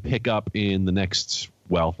certainly pick up in the next,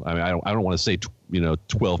 well, I mean, I don't want to say,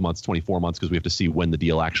 12 months, 24 months, because we have to see when the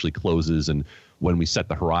deal actually closes and when we set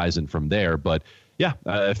the horizon from there. But yeah,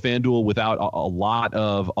 FanDuel, without a lot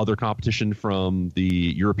of other competition from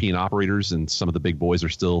the European operators, and some of the big boys are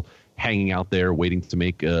still hanging out there waiting to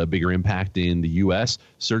make a bigger impact in the U.S.,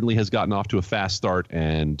 certainly has gotten off to a fast start.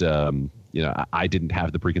 And, I didn't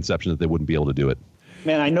have the preconception that they wouldn't be able to do it.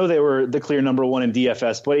 Man, I know they were the clear number 1 in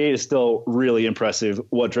DFS, but it is still really impressive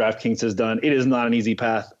what DraftKings has done. It is not an easy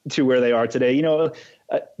path to where they are today.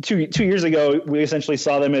 2 years ago, we essentially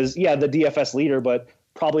saw them as, the DFS leader, but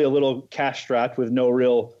probably a little cash strapped with no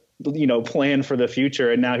real, plan for the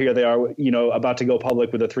future. And now here they are, about to go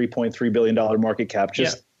public with a $3.3 billion market cap.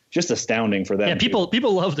 just astounding for them. Yeah,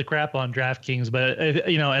 people love to crap on DraftKings, but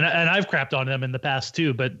and I've crapped on them in the past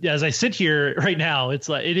too. But as I sit here right now, it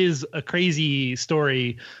is a crazy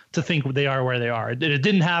story to think they are where they are. It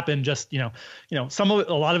didn't happen just a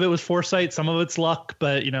lot of it was foresight, some of it's luck,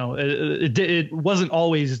 but it wasn't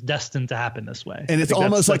always destined to happen this way. And it's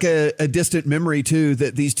almost like a distant memory too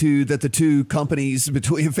that the two companies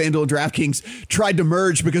between FanDuel and DraftKings tried to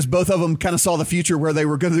merge because both of them kind of saw the future where they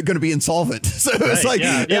were going to be insolvent. So it's like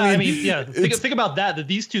think about that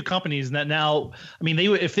these two companies that now,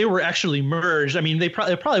 if they were actually merged, they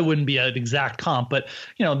probably wouldn't be an exact comp, but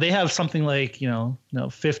they have something like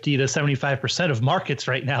 50 to 75% of markets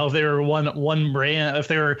right now. If they were one brand, if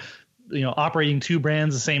they were operating two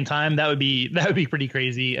brands at the same time, that would be pretty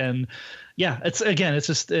crazy. And yeah, it's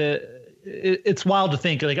just it's wild to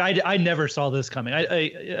think. Like I never saw this coming. I'm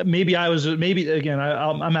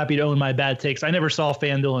happy to own my bad takes. I never saw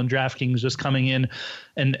FanDuel and DraftKings just coming in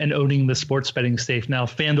and owning the sports betting stake. Now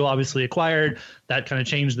FanDuel obviously acquired, that kind of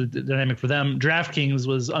changed the dynamic for them. DraftKings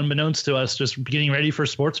was unbeknownst to us just getting ready for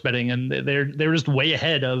sports betting, and they're just way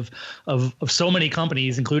ahead of so many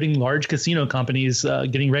companies, including large casino companies,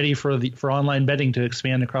 getting ready for online betting to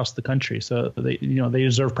expand across the country. So they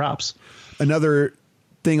deserve props. Another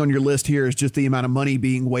thing on your list here is just the amount of money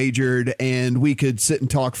being wagered, and we could sit and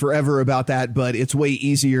talk forever about that, but it's way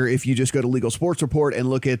easier if you just go to Legal Sports Report and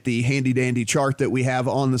look at the handy dandy chart that we have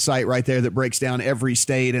on the site right there that breaks down every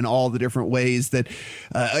state and all the different ways that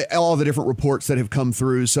all the different reports that have come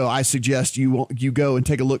through. So I suggest you go and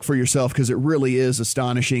take a look for yourself, because it really is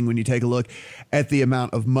astonishing when you take a look at the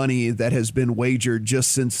amount of money that has been wagered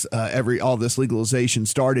just since all this legalization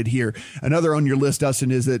started here. Another on your list,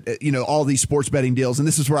 Dustin, is that all these sports betting deals,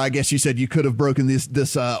 and this is where I guess you said you could have broken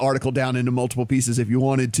this article down into multiple pieces if you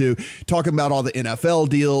wanted to, talking about all the NFL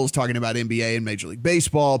deals, talking about NBA and Major League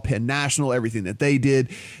Baseball, Penn National, everything that they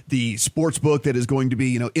did, the sports book that is going to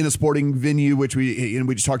be in a sporting venue, which we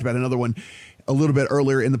just talked about another one a little bit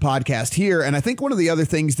earlier in the podcast here. And I think one of the other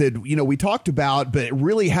things that we talked about, but it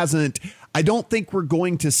really hasn't, I don't think we're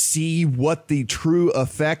going to see what the true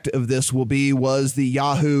effect of this will be, was the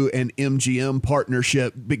Yahoo and MGM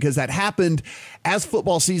partnership, because that happened as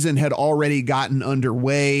football season had already gotten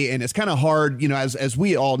underway. And it's kind of hard, as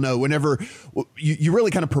we all know, whenever you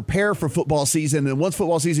really kind of prepare for football season, and once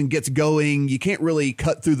football season gets going, you can't really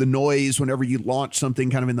cut through the noise whenever you launch something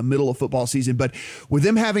kind of in the middle of football season. But with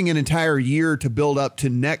them having an entire year to build up to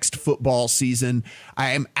next football season,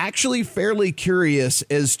 I am actually fairly curious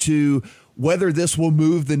as to whether this will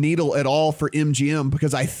move the needle at all for MGM,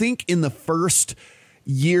 because I think in the first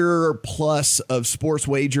year plus of sports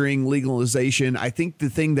wagering legalization, I think the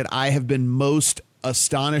thing that I have been most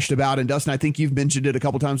astonished about, and Dustin, I think you've mentioned it a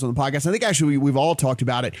couple times on the podcast, I think actually we've all talked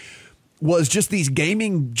about it, was just these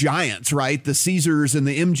gaming giants, right? The Caesars and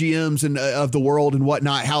the MGMs and of the world and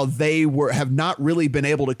whatnot, how they have not really been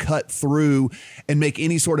able to cut through and make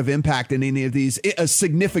any sort of impact in any of these, a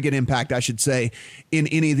significant impact, I should say, in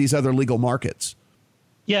any of these other legal markets.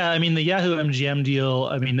 Yeah, the Yahoo MGM deal,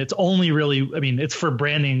 it's only really, it's for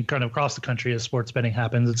branding kind of across the country as sports betting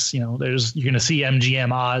happens. It's, you're going to see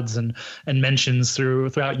MGM odds and mentions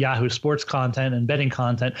throughout Yahoo sports content and betting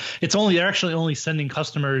content. They're actually only sending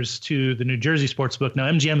customers to the New Jersey sportsbook. Now,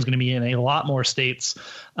 MGM is going to be in a lot more states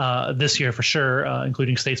this year for sure,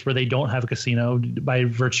 including states where they don't have a casino by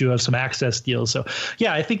virtue of some access deals. So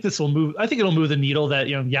yeah, I think this will move. I think it'll move the needle that,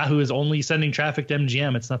 Yahoo is only sending traffic to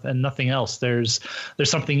MGM. It's nothing else. There's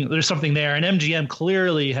something there. And MGM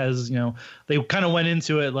clearly has, they kind of went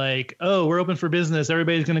into it like, oh, we're open for business,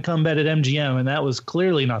 everybody's going to come bet at MGM. And that was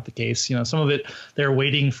clearly not the case. Some of it, they're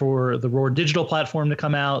waiting for the Roar digital platform to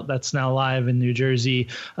come out. That's now live in New Jersey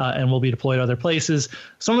and will be deployed other places.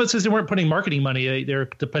 Some of it says they weren't putting marketing money. They're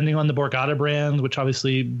depending on the Borgata brand, which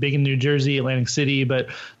obviously big in New Jersey, Atlantic City, but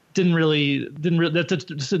that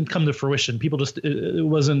just didn't come to fruition. People it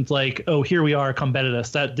wasn't like, oh, here we are, come bet at us.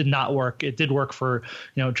 That did not work. It did work for,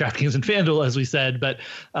 DraftKings and FanDuel, as we said. But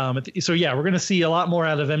so yeah, we're going to see a lot more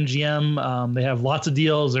out of MGM. They have lots of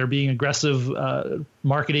deals. They're being aggressive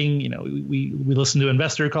marketing. We listen to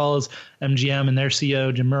investor calls. MGM and their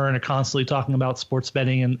CEO, Jim Murren, are constantly talking about sports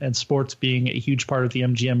betting and sports being a huge part of the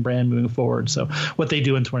MGM brand moving forward. So what they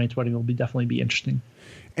do in 2020 will definitely be interesting.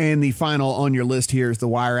 And the final on your list here is the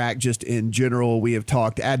Wire Act. Just in general, we have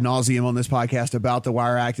talked ad nauseum on this podcast about the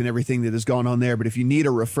Wire Act and everything that has gone on there. But if you need a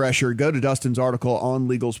refresher, go to Dustin's article on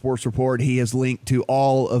Legal Sports Report. He has linked to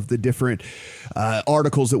all of the different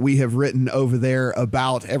articles that we have written over there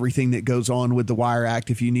about everything that goes on with the Wire Act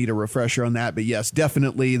if you need a refresher on that. But yes,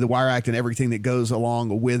 definitely the Wire Act and everything that goes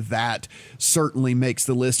along with that certainly makes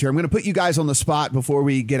the list here. I'm going to put you guys on the spot before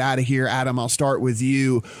we get out of here. Adam, I'll start with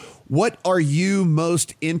you. What are you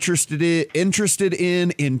most interested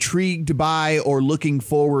in, intrigued by, or looking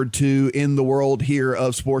forward to in the world here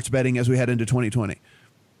of sports betting as we head into 2020?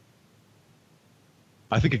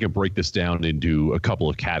 I think I can break this down into a couple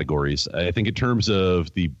of categories. I think in terms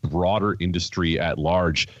of the broader industry at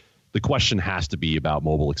large, the question has to be about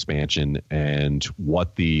mobile expansion and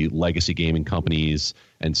what the legacy gaming companies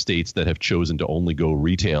and states that have chosen to only go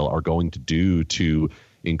retail are going to do to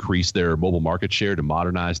increase their mobile market share, to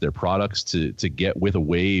modernize their products, to get with a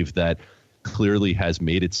wave that clearly has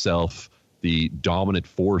made itself the dominant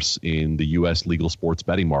force in the U.S. legal sports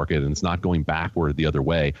betting market, and it's not going backward the other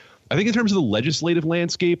way. I think in terms of the legislative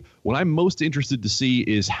landscape, what I'm most interested to see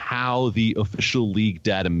is how the official league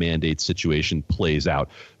data mandate situation plays out.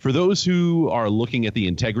 For those who are looking at the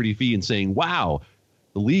integrity fee and saying, wow,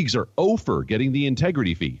 the leagues are over getting the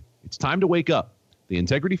integrity fee, it's time to wake up. The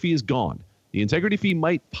integrity fee is gone. The integrity fee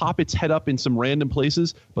might pop its head up in some random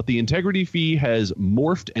places, but the integrity fee has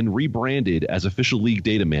morphed and rebranded as official league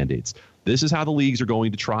data mandates. This is how the leagues are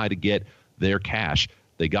going to try to get their cash.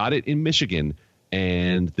 They got it in Michigan,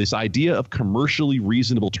 and this idea of commercially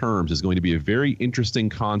reasonable terms is going to be a very interesting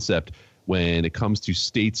concept when it comes to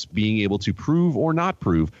states being able to prove or not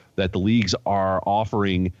prove that the leagues are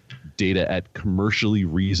offering data at commercially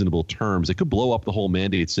reasonable terms. It could blow up the whole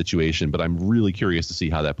mandate situation, but I'm really curious to see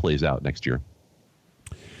how that plays out next year.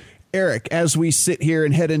 Eric, as we sit here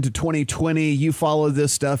and head into 2020, you follow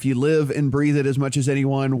this stuff, you live and breathe it as much as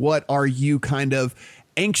anyone. What are you kind of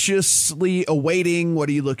anxiously awaiting? What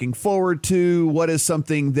are you looking forward to? What is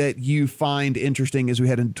something that you find interesting as we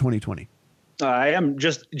head into 2020? I am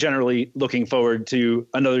just generally looking forward to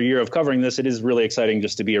another year of covering this. It is really exciting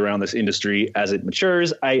just to be around this industry as it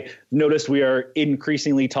matures. I noticed we are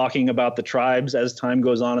increasingly talking about the tribes as time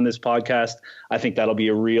goes on in this podcast. I think that'll be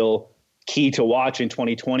a real key to watch in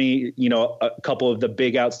 2020. You know, a couple of the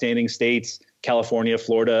big outstanding states, California,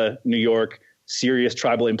 Florida, New York, serious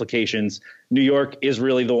tribal implications. New York is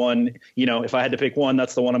really the one, you know, if I had to pick one,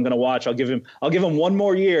 that's the one I'm going to watch. I'll give him one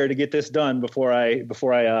more year to get this done before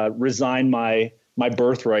I resign my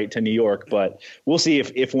birthright to New York. But we'll see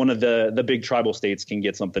if one of the big tribal states can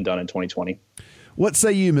get something done in 2020. What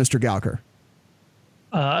say you, Mr. Gowker?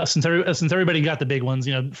 Since everybody got the big ones,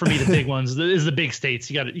 you know, for me the big ones is the big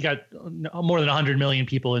states. You got more than 100 million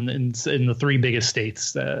people in the three biggest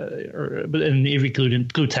states, and if you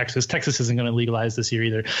include Texas. Texas isn't going to legalize this year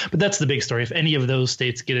either, but that's the big story. If any of those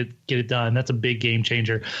states get it done, that's a big game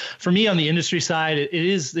changer. For me on the industry side,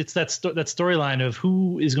 it's that storyline of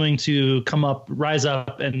who is going to rise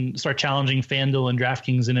up and start challenging FanDuel and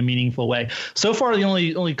DraftKings in a meaningful way. So far, the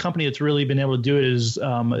only company that's really been able to do it is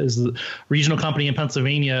the regional company in Pennsylvania.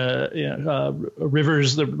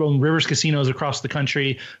 Rivers casinos across the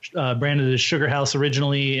country, branded as Sugar House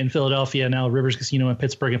originally in Philadelphia, now Rivers Casino in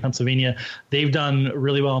Pittsburgh and Pennsylvania. They've done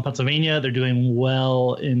really well in Pennsylvania. They're doing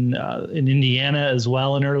well in Indiana as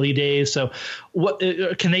well in early days. So, what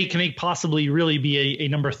can they possibly really be a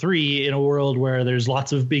number three in a world where there's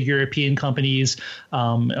lots of big European companies,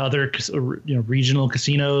 other regional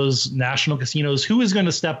casinos, national casinos? Who is going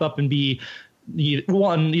to step up and be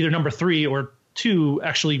either number three or two,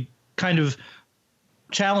 actually kind of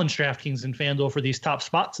challenge DraftKings and FanDuel for these top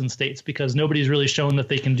spots in states, because nobody's really shown that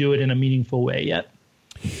they can do it in a meaningful way yet.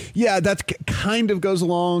 Yeah, that kind of goes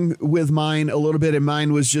along with mine a little bit. And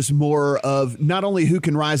mine was just more of not only who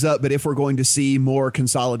can rise up, but if we're going to see more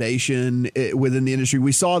consolidation within the industry.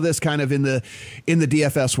 We saw this kind of in the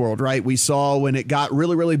DFS world, right? We saw when it got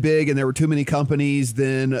really, really big and there were too many companies,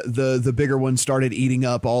 then the bigger ones started eating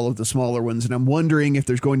up all of the smaller ones. And I'm wondering if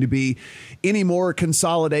there's going to be any more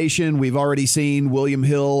consolidation. We've already seen William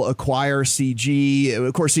Hill acquire CG.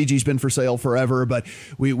 Of course, CG's been for sale forever, but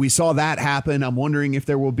we saw that happen. I'm wondering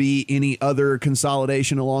if there will be any other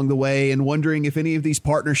consolidation along the way, and wondering if any of these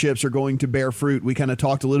partnerships are going to bear fruit. We kind of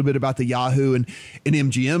talked a little bit about the Yahoo and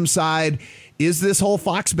MGM side. Is this whole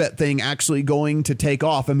Fox Bet thing actually going to take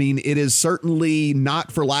off? I mean, it is certainly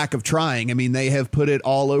not for lack of trying. I mean, they have put it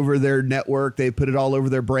all over their network. They've put it all over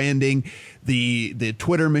their branding. The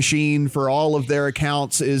Twitter machine for all of their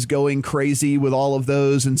accounts is going crazy with all of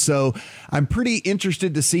those. And so I'm pretty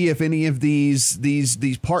interested to see if any of these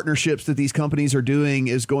partnerships that these companies are doing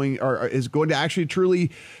is going to actually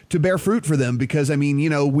truly to bear fruit for them. Because, I mean, you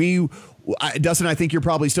know, Dustin, I think you're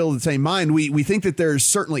probably still of the same mind. We think that there's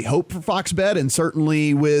certainly hope for Fox Bet, and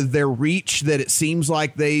certainly with their reach that it seems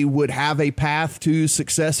like they would have a path to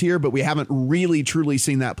success here, but we haven't really truly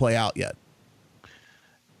seen that play out yet.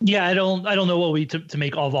 Yeah, I don't know what to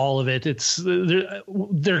make of all of it. It's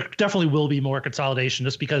there definitely will be more consolidation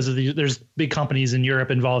just because of there's big companies in Europe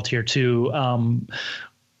involved here too.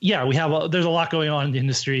 Yeah, there's a lot going on in the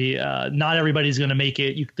industry. Not everybody's going to make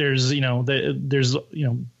it. There's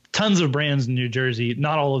tons of brands in New Jersey.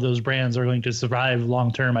 Not all of those brands are going to survive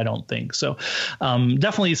long term, I don't think. So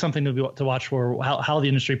definitely something to watch for how the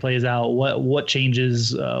industry plays out, what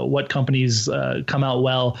changes, what companies come out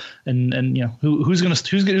well, and you know who's going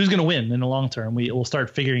to win in the long term. We'll start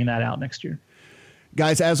figuring that out next year.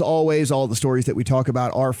 Guys, as always, all the stories that we talk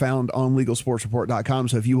about are found on LegalSportsReport.com.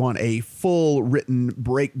 So if you want a full written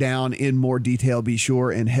breakdown in more detail, be sure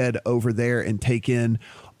and head over there and take in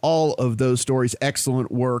all of those stories. Excellent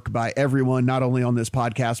work by everyone, not only on this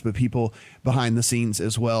podcast, but people behind the scenes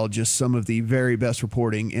as well. Just some of the very best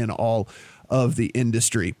reporting in all of the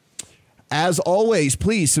industry. As always,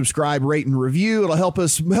 please subscribe, rate, and review. It'll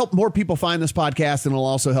help more people find this podcast, and it'll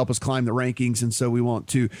also help us climb the rankings. And so we want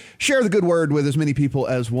to share the good word with as many people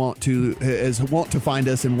as want to find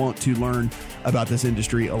us and want to learn about this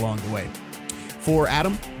industry along the way. For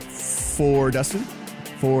Adam, for Dustin,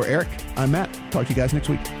 for Eric, I'm Matt. Talk to you guys next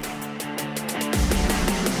week.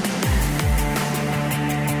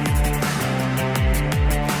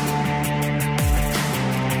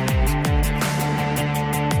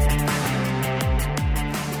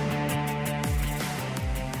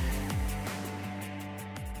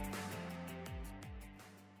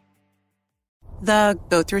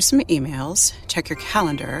 Go through some emails, check your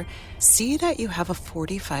calendar, see that you have a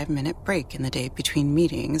 45-minute break in the day between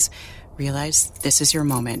meetings, realize this is your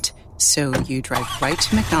moment. So you drive right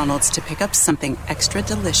to McDonald's to pick up something extra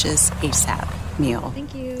delicious ASAP meal.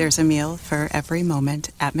 Thank you. There's a meal for every moment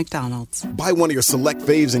at McDonald's. Buy one of your select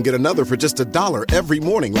faves and get another for just $1 every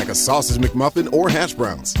morning, like a sausage McMuffin or hash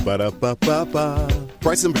browns. Ba-da-ba-ba-ba.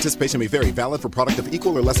 Prices and participation may vary. Valid for product of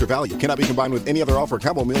equal or lesser value. Cannot be combined with any other offer.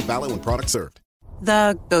 Combo meal valid when product served.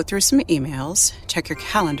 Go through some emails, check your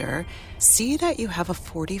calendar, see that you have a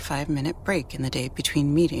 45-minute break in the day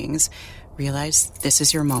between meetings, realize this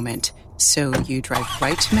is your moment. So you drive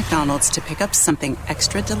right to McDonald's to pick up something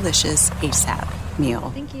extra delicious ASAP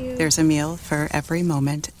meal. Thank you. There's a meal for every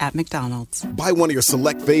moment at McDonald's. Buy one of your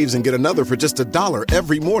select faves and get another for just $1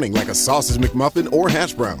 every morning, like a sausage McMuffin or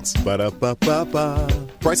hash browns. Ba-da-ba-ba-ba.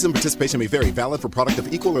 Prices and participation may vary. Valid for product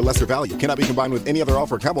of equal or lesser value. Cannot be combined with any other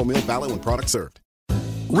offer. Combo meal valid when product served.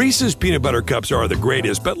 Reese's peanut butter cups are the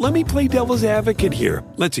greatest, but let me play devil's advocate here.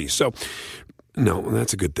 Let's see. So, no,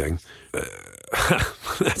 that's a good thing.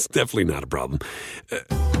 That's definitely not a problem.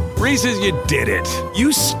 Reese's, you did it.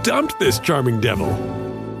 You stumped this charming devil.